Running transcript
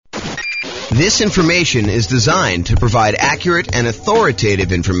This information is designed to provide accurate and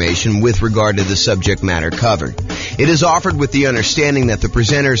authoritative information with regard to the subject matter covered. It is offered with the understanding that the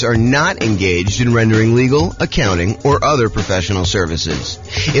presenters are not engaged in rendering legal, accounting, or other professional services.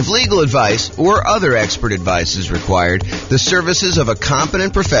 If legal advice or other expert advice is required, the services of a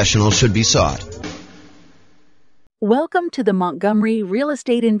competent professional should be sought. Welcome to the Montgomery Real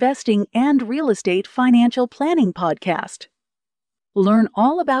Estate Investing and Real Estate Financial Planning Podcast. Learn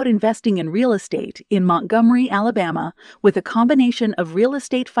all about investing in real estate in Montgomery, Alabama, with a combination of real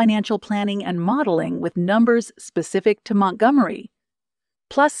estate financial planning and modeling with numbers specific to Montgomery,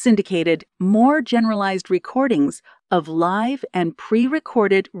 plus syndicated, more generalized recordings of live and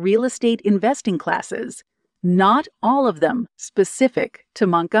pre-recorded real estate investing classes, not all of them specific to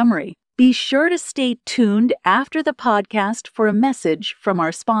Montgomery. Be sure to stay tuned after the podcast for a message from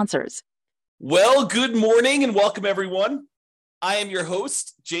our sponsors. Well, good morning and welcome, everyone. I am your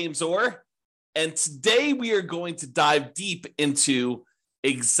host, James Orr, and today we are going to dive deep into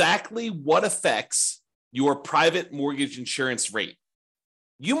exactly what affects your private mortgage insurance rate.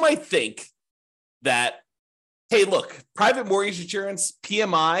 You might think that, hey, look, private mortgage insurance,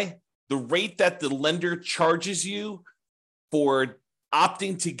 PMI, the rate that the lender charges you for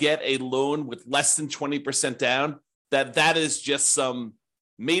opting to get a loan with less than 20% down, that is just some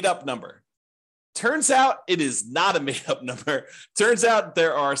made-up number. Turns out it is not a made-up number. Turns out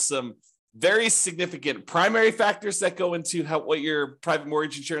there are some very significant primary factors that go into what your private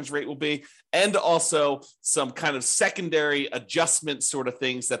mortgage insurance rate will be, and also some kind of secondary adjustment sort of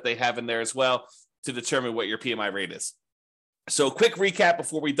things that they have in there as well to determine what your PMI rate is. So quick recap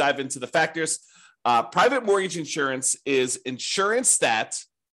before we dive into the factors. Private mortgage insurance is insurance that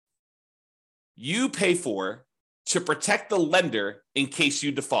you pay for to protect the lender in case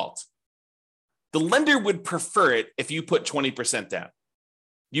you default. The lender would prefer it if you put 20% down.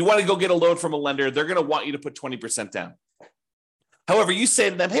 You want to go get a loan from a lender, they're going to want you to put 20% down. However, you say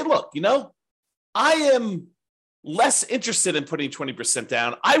to them, hey, look, I am less interested in putting 20%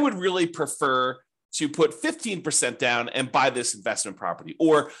 down. I would really prefer to put 15% down and buy this investment property.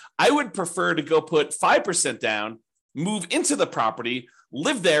 Or I would prefer to go put 5% down, move into the property,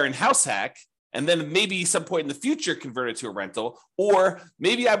 live there and house hack, and then maybe some point in the future convert it to a rental. Or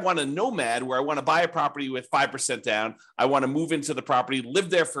maybe I want a nomad where I want to buy a property with 5% down. I want to move into the property, live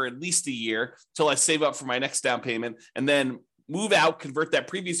there for at least a year till I save up for my next down payment, and then move out, convert that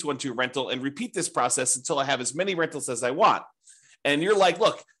previous one to a rental, and repeat this process until I have as many rentals as I want. And you're like,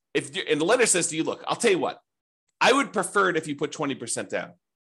 look, and the lender says to you, look, I'll tell you what, I would prefer it if you put 20% down.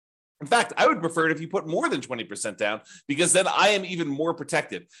 In fact, I would prefer it if you put more than 20% down, because then I am even more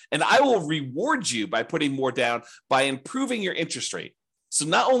protected. And I will reward you by putting more down by improving your interest rate. So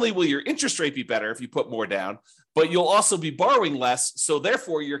not only will your interest rate be better if you put more down, but you'll also be borrowing less. So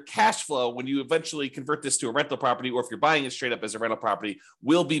therefore, your cash flow, when you eventually convert this to a rental property, or if you're buying it straight up as a rental property,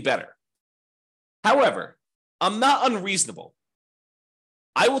 will be better. However, I'm not unreasonable.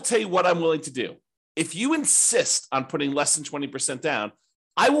 I will tell you what I'm willing to do. If you insist on putting less than 20% down,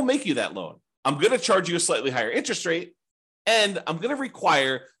 I will make you that loan. I'm going to charge you a slightly higher interest rate, and I'm going to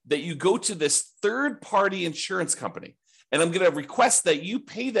require that you go to this third-party insurance company, and I'm going to request that you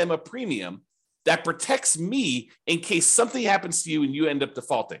pay them a premium that protects me in case something happens to you and you end up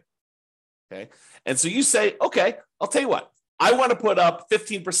defaulting. Okay? And so you say, okay, I'll tell you what. I want to put up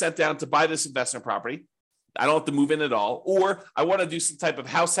 15% down to buy this investment property. I don't have to move in at all. Or I want to do some type of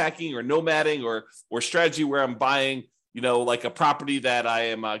house hacking or nomading or strategy where I'm buying like a property that I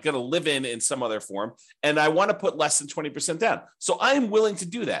am going to live in some other form, and I want to put less than 20% down. So I am willing to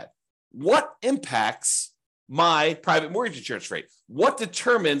do that. What impacts my private mortgage insurance rate? What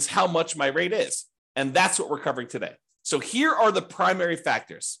determines how much my rate is? And that's what we're covering today. So here are the primary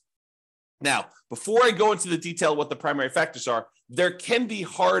factors. Now, before I go into the detail of what the primary factors are, there can be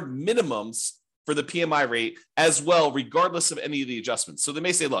hard minimums for the PMI rate as well, regardless of any of the adjustments. So they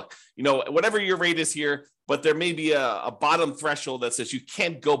may say, look, whatever your rate is here, but there may be a bottom threshold that says you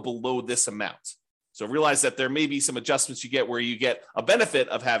can't go below this amount. So realize that there may be some adjustments you get where you get a benefit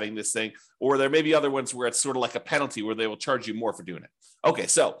of having this thing, or there may be other ones where it's sort of like a penalty where they will charge you more for doing it. Okay,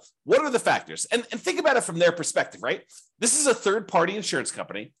 so what are the factors? And think about it from their perspective, right? This is a third-party insurance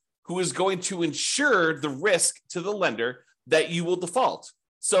company who is going to insure the risk to the lender that you will default.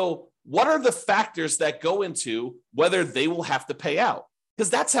 So what are the factors that go into whether they will have to pay out? Because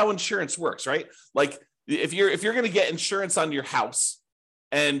that's how insurance works, right? Like if you're going to get insurance on your house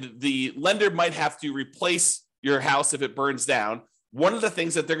and the lender might have to replace your house if it burns down, one of the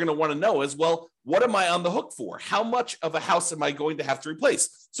things that they're going to want to know is, well, what am I on the hook for? How much of a house am I going to have to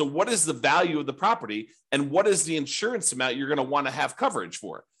replace? So what is the value of the property and what is the insurance amount you're going to want to have coverage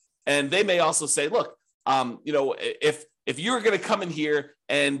for? And they may also say, look, if you're going to come in here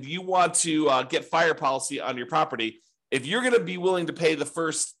and you want to get fire policy on your property, if you're going to be willing to pay the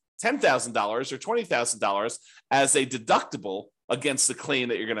first $10,000 or $20,000 as a deductible against the claim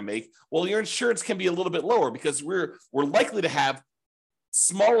that you're going to make, well, your insurance can be a little bit lower because we're likely to have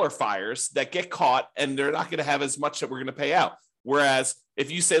smaller fires that get caught and they're not going to have as much that we're going to pay out. Whereas if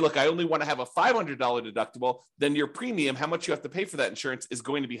you say, look, I only want to have a $500 deductible, then your premium, how much you have to pay for that insurance, is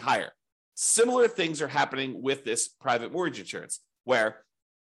going to be higher. Similar things are happening with this private mortgage insurance, where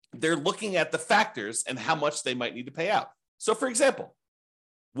they're looking at the factors and how much they might need to pay out. So for example,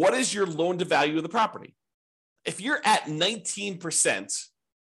 what is your loan to value of the property? If you're at 19%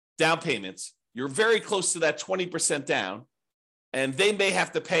 down payments, you're very close to that 20% down, and they may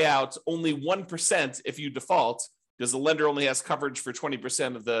have to pay out only 1% if you default, because the lender only has coverage for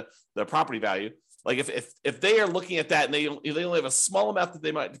 20% of the property value. Like if they are looking at that and they only have a small amount that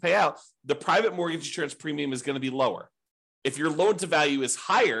they might pay out, the private mortgage insurance premium is going to be lower. If your loan to value is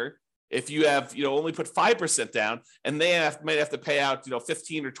higher, if you have only put 5% down and they might have to pay out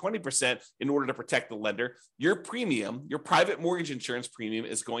 15 or 20% in order to protect the lender, your premium, your private mortgage insurance premium,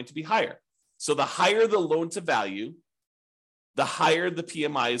 is going to be higher. So the higher the loan to value, the higher the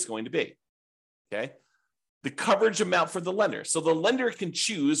PMI is going to be. Okay. The coverage amount for the lender. So the lender can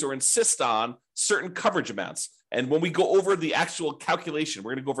choose or insist on certain coverage amounts. And when we go over the actual calculation,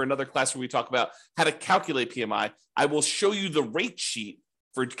 we're going to go over another class where we talk about how to calculate PMI. I will show you the rate sheet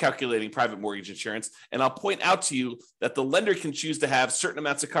for calculating private mortgage insurance. And I'll point out to you that the lender can choose to have certain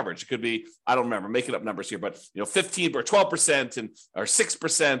amounts of coverage. It could be, I don't remember, making up numbers here, but 15 or 12% or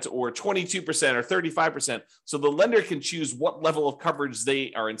 6% or 22% or 35%. So the lender can choose what level of coverage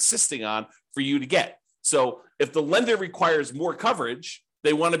they are insisting on for you to get. So if the lender requires more coverage,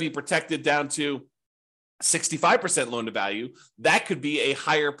 they want to be protected down to 65% loan to value, that could be a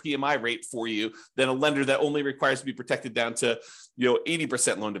higher PMI rate for you than a lender that only requires to be protected down to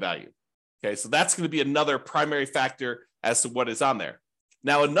 80% loan to value. Okay, so that's going to be another primary factor as to what is on there.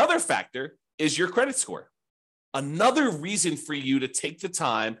 Now, another factor is your credit score. Another reason for you to take the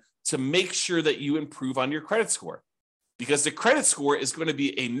time to make sure that you improve on your credit score, because the credit score is going to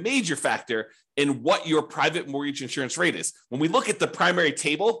be a major factor in what your private mortgage insurance rate is. When we look at the primary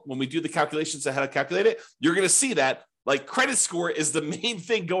table, when we do the calculations on how to calculate it, you're going to see that like credit score is the main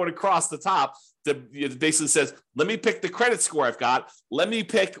thing going across the top that basically says, let me pick the credit score I've got. Let me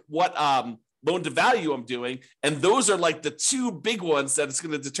pick what loan to value I'm doing. And those are like the two big ones that it's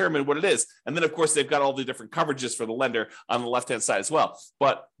going to determine what it is. And then of course, they've got all the different coverages for the lender on the left-hand side as well.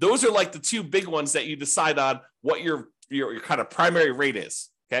 But those are like the two big ones that you decide on what your kind of primary rate is.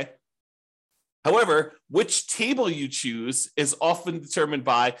 Okay. However, which table you choose is often determined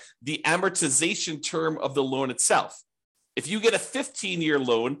by the amortization term of the loan itself. If you get a 15-year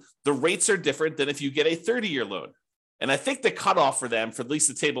loan, the rates are different than if you get a 30-year loan. And I think the cutoff for them, for at least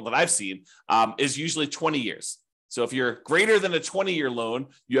the table that I've seen, is usually 20 years. So if you're greater than a 20-year loan,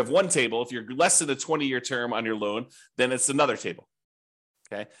 you have one table. If you're less than a 20-year term on your loan, then it's another table.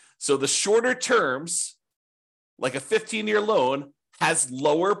 Okay. So the shorter terms, like a 15-year loan, has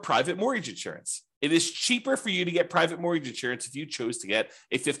lower private mortgage insurance. It is cheaper for you to get private mortgage insurance if you chose to get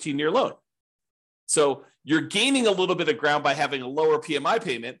a 15-year loan. So you're gaining a little bit of ground by having a lower PMI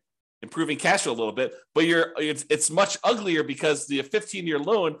payment, improving cash flow a little bit, but it's much uglier because the 15-year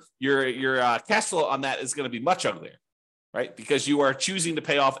loan, your cash flow on that is going to be much uglier, right? Because you are choosing to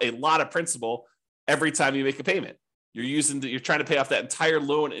pay off a lot of principal every time you make a payment. You're trying to pay off that entire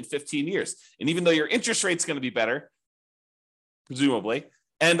loan in 15 years. And even though your interest rate is going to be better, presumably,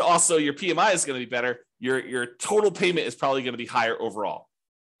 and also your PMI is going to be better, your total payment is probably going to be higher overall.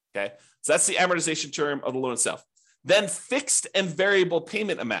 Okay. So that's the amortization term of the loan itself. Then fixed and variable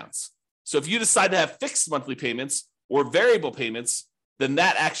payment amounts. So if you decide to have fixed monthly payments or variable payments, then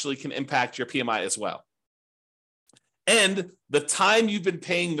that actually can impact your PMI as well. And the time you've been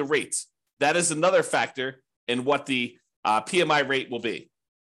paying the rate, that is another factor in what the PMI rate will be.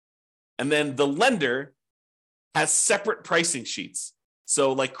 And then the lender has separate pricing sheets.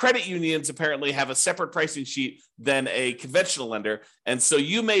 So like credit unions apparently have a separate pricing sheet than a conventional lender. And so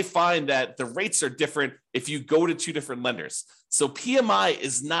you may find that the rates are different if you go to two different lenders. So PMI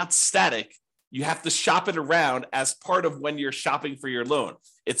is not static. You have to shop it around as part of when you're shopping for your loan.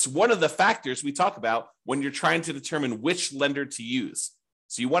 It's one of the factors we talk about when you're trying to determine which lender to use.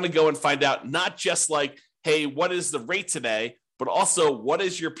 So you want to go and find out not just like, hey, what is the rate today, but also what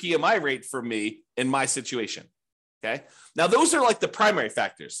is your PMI rate for me in my situation? Okay. Now, those are like the primary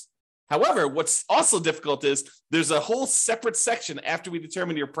factors. However, what's also difficult is there's a whole separate section after we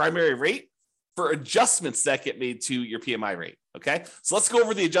determine your primary rate for adjustments that get made to your PMI rate. Okay, so let's go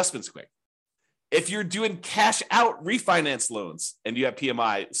over the adjustments quick. If you're doing cash out refinance loans and you have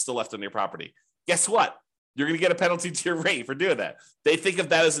PMI still left on your property, guess what? You're going to get a penalty to your rate for doing that. They think of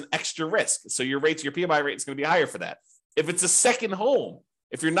that as an extra risk. So your PMI rate is going to be higher for that. If it's a second home,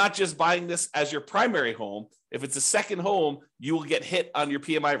 if you're not just buying this as your primary home, if it's a second home, you will get hit on your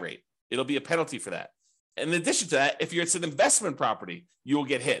PMI rate. It'll be a penalty for that. In addition to that, if it's an investment property, you will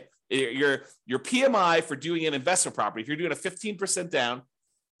get hit. Your PMI for doing an investment property, if you're doing a 15% down,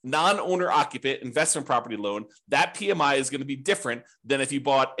 non-owner occupant investment property loan, that PMI is going to be different than if you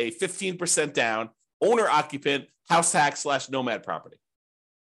bought a 15% down owner occupant house hack / nomad property.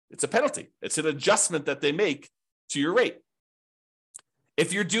 It's a penalty. It's an adjustment that they make to your rate.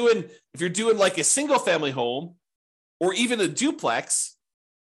 If you're doing like a single family home or even a duplex,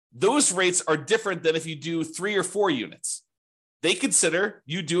 those rates are different than if you do 3 or 4 units. They consider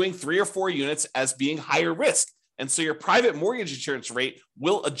you doing 3 or 4 units as being higher risk. And so your private mortgage insurance rate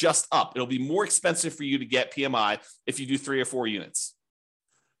will adjust up. It'll be more expensive for you to get PMI if you do 3 or 4 units.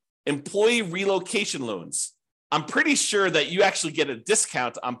 Employee relocation loans. I'm pretty sure that you actually get a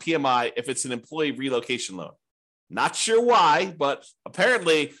discount on PMI if it's an employee relocation loan. Not sure why, but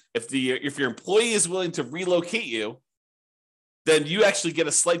apparently if your employee is willing to relocate you, then you actually get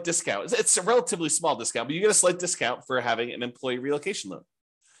a slight discount. It's a relatively small discount, but you get a slight discount for having an employee relocation loan.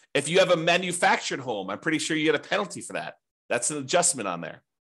 If you have a manufactured home, I'm pretty sure you get a penalty for that. That's an adjustment on there.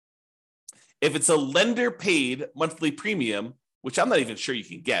 If it's a lender paid monthly premium, which I'm not even sure you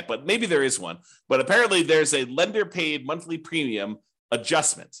can get, but maybe there is one. But apparently there's a lender paid monthly premium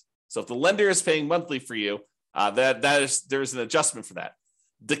adjustment. So if the lender is paying monthly for you, there's an adjustment for that.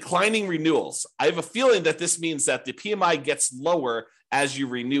 Declining renewals. I have a feeling that this means that the PMI gets lower as you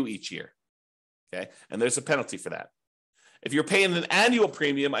renew each year. Okay, and there's a penalty for that. If you're paying an annual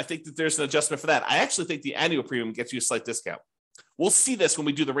premium, I think that there's an adjustment for that. I actually think the annual premium gets you a slight discount. We'll see this when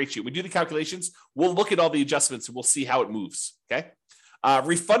we do the rate sheet. We do the calculations. We'll look at all the adjustments and we'll see how it moves. Okay.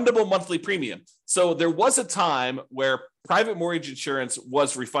 Refundable monthly premium. So there was a time where private mortgage insurance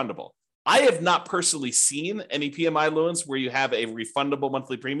was refundable. I have not personally seen any PMI loans where you have a refundable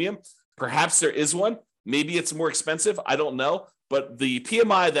monthly premium. Perhaps there is one. Maybe it's more expensive. I don't know. But the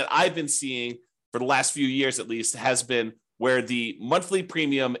PMI that I've been seeing for the last few years, at least, has been where the monthly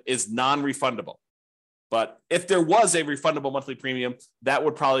premium is non-refundable. But if there was a refundable monthly premium, that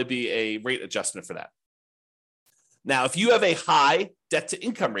would probably be a rate adjustment for that. Now, if you have a high debt to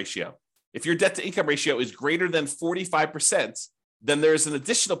income ratio, if your debt to income ratio is greater than 45%, then there's an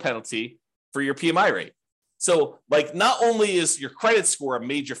additional penalty for your PMI rate. So like not only is your credit score a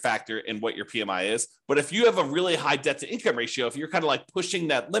major factor in what your PMI is, but if you have a really high debt to income ratio, if you're kind of like pushing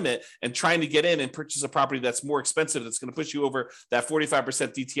that limit and trying to get in and purchase a property that's more expensive, that's going to push you over that 45%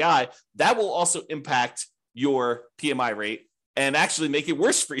 DTI, that will also impact your PMI rate and actually make it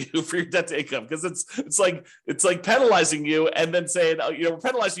worse for you for your debt to income, because it's like penalizing you and then saying, oh, we're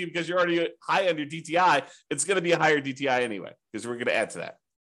penalizing you because you're already high on your DTI. It's going to be a higher DTI anyway, because we're going to add to that.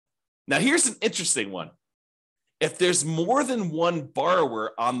 Now, here's an interesting one. If there's more than one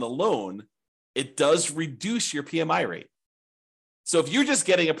borrower on the loan, it does reduce your PMI rate. So if you're just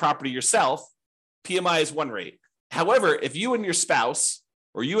getting a property yourself, PMI is one rate. However, if you and your spouse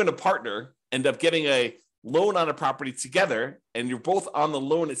or you and a partner end up getting a loan on a property together and you're both on the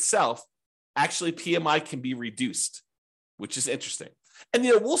loan itself, actually PMI can be reduced, which is interesting. And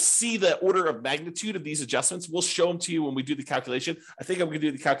we'll see the order of magnitude of these adjustments. We'll show them to you when we do the calculation. I think I'm going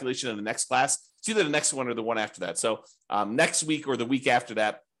to do the calculation in the next class. It's either the next one or the one after that. So next week or the week after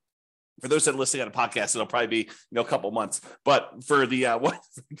that. For those that are listening on a podcast, it'll probably be a couple months. But for the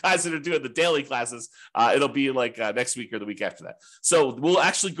guys that are doing the daily classes, it'll be like next week or the week after that. So we'll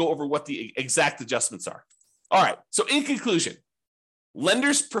actually go over what the exact adjustments are. All right. So in conclusion,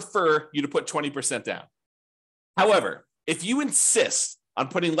 lenders prefer you to put 20% down. However, if you insist on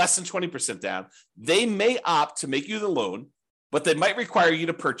putting less than 20% down, they may opt to make you the loan, but they might require you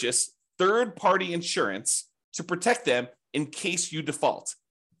to purchase third-party insurance to protect them in case you default.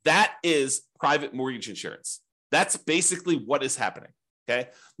 That is private mortgage insurance. That's basically what is happening, okay?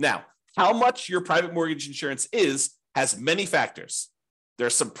 Now, how much your private mortgage insurance has many factors. There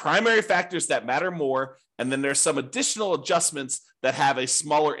are some primary factors that matter more, and then there's some additional adjustments that have a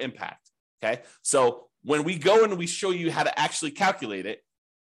smaller impact, okay? So when we go and we show you how to actually calculate it,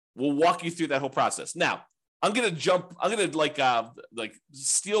 we'll walk you through that whole process. Now, I'm going to like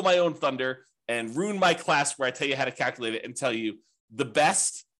steal my own thunder and ruin my class where I tell you how to calculate it and tell you the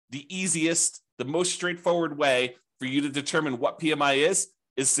best, the easiest, the most straightforward way for you to determine what PMI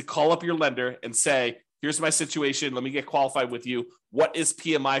is to call up your lender and say, here's my situation. Let me get qualified with you. What is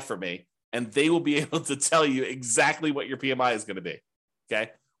PMI for me? and they will be able to tell you exactly what your PMI is going to be.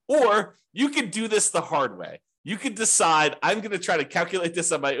 Okay. Or you could do this the hard way. You could decide, I'm going to try to calculate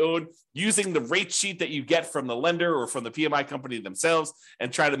this on my own using the rate sheet that you get from the lender or from the PMI company themselves,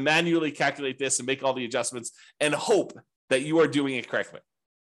 and try to manually calculate this and make all the adjustments and hope that you are doing it correctly.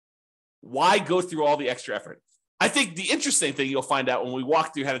 Why go through all the extra effort? I think the interesting thing you'll find out when we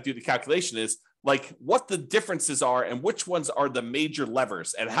walk through how to do the calculation is like what the differences are and which ones are the major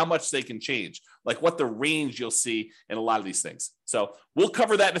levers and how much they can change, like what the range you'll see in a lot of these things. So we'll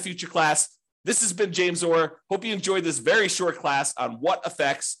cover that in a future class. This has been James Orr. Hope you enjoyed this very short class on what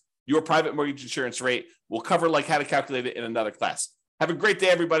affects your private mortgage insurance rate. We'll cover like how to calculate it in another class. Have a great day,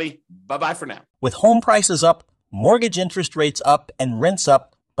 everybody. Bye-bye for now. With home prices up, mortgage interest rates up, and rents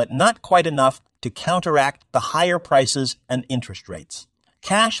up, but not quite enough to counteract the higher prices and interest rates.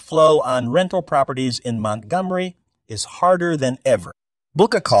 Cash flow on rental properties in Montgomery is harder than ever.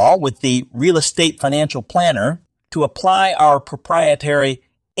 Book a call with the Real Estate Financial Planner to apply our proprietary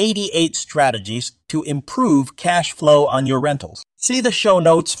 88 strategies to improve cash flow on your rentals. See the show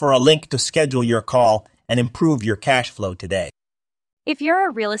notes for a link to schedule your call and improve your cash flow today. If you're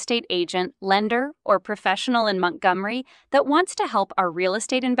a real estate agent, lender, or professional in Montgomery that wants to help our real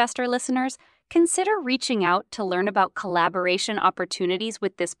estate investor listeners, consider reaching out to learn about collaboration opportunities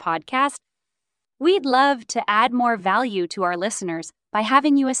with this podcast. We'd love to add more value to our listeners by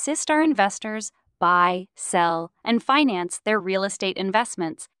having you assist our investors buy, sell, and finance their real estate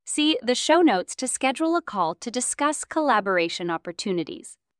investments. See the show notes to schedule a call to discuss collaboration opportunities.